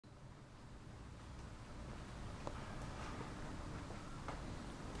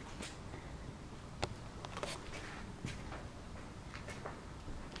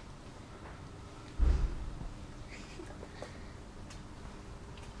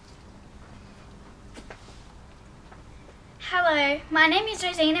Hello, my name is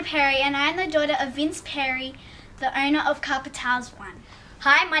Rosina Perry and I am the daughter of Vince Perry, the owner of Carpet Tiles 1.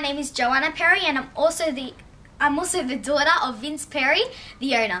 Hi, my name is Joanna Perry and I'm also the daughter of Vince Perry,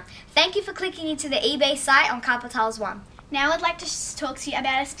 the owner. Thank you for clicking into the eBay site on Carpet Tiles 1. Now I'd like to talk to you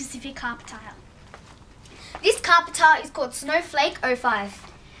about a specific carpet tile. This carpet tile is called Snowflake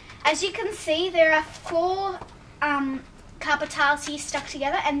 05. As you can see, there are four carpet tiles here stuck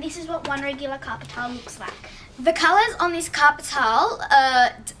together, and this is what one regular carpet tile looks like. The colours on this carpet tile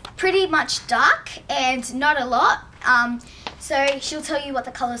are pretty much dark and not a lot, so she'll tell you what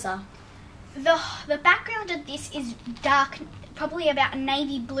the colours are. The background of this is dark, probably about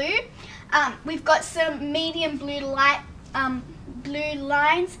navy blue. We've got some medium blue light blue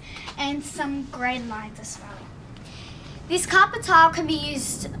lines and some grey lines as well. This carpet tile can be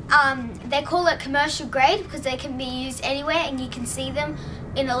used, they call it commercial grade because they can be used anywhere and you can see them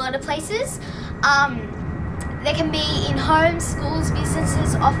in a lot of places. They can be in homes, schools,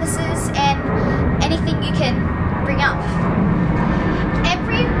 businesses, offices, and anything you can bring up.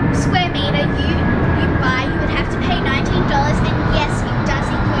 Every square metre you buy, you would have to pay $19, and yes, it does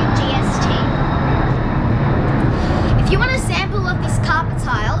include GST. If you want a sample of this carpet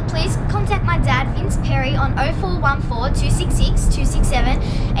tile, please contact my dad, Vince Perry, on 0414 266 267,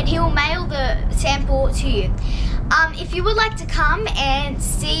 and he will mail the sample to you. If you would like to come and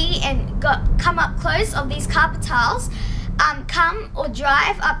see and come up close of these carpet tiles, come or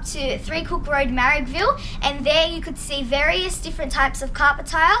drive up to 3 Cook Road, Marrickville, and there you could see various different types of carpet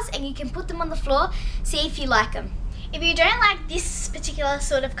tiles and you can put them on the floor, see if you like them. If you don't like this particular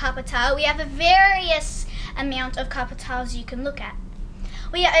sort of carpet tile, we have a various amount of carpet tiles you can look at.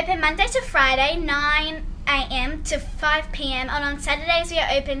 We are open Monday to Friday, 9 a.m. to 5 p.m, and on Saturdays we are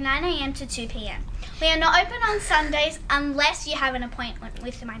open 9 a.m. to 2 p.m. We are not open on Sundays unless you have an appointment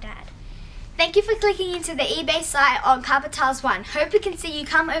with my dad. Thank you for clicking into the eBay site on Carpet Tiles 1. Hope we can see you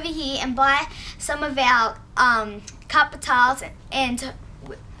come over here and buy some of our carpet tiles, and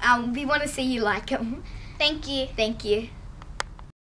we want to see you like them. Thank you. Thank you.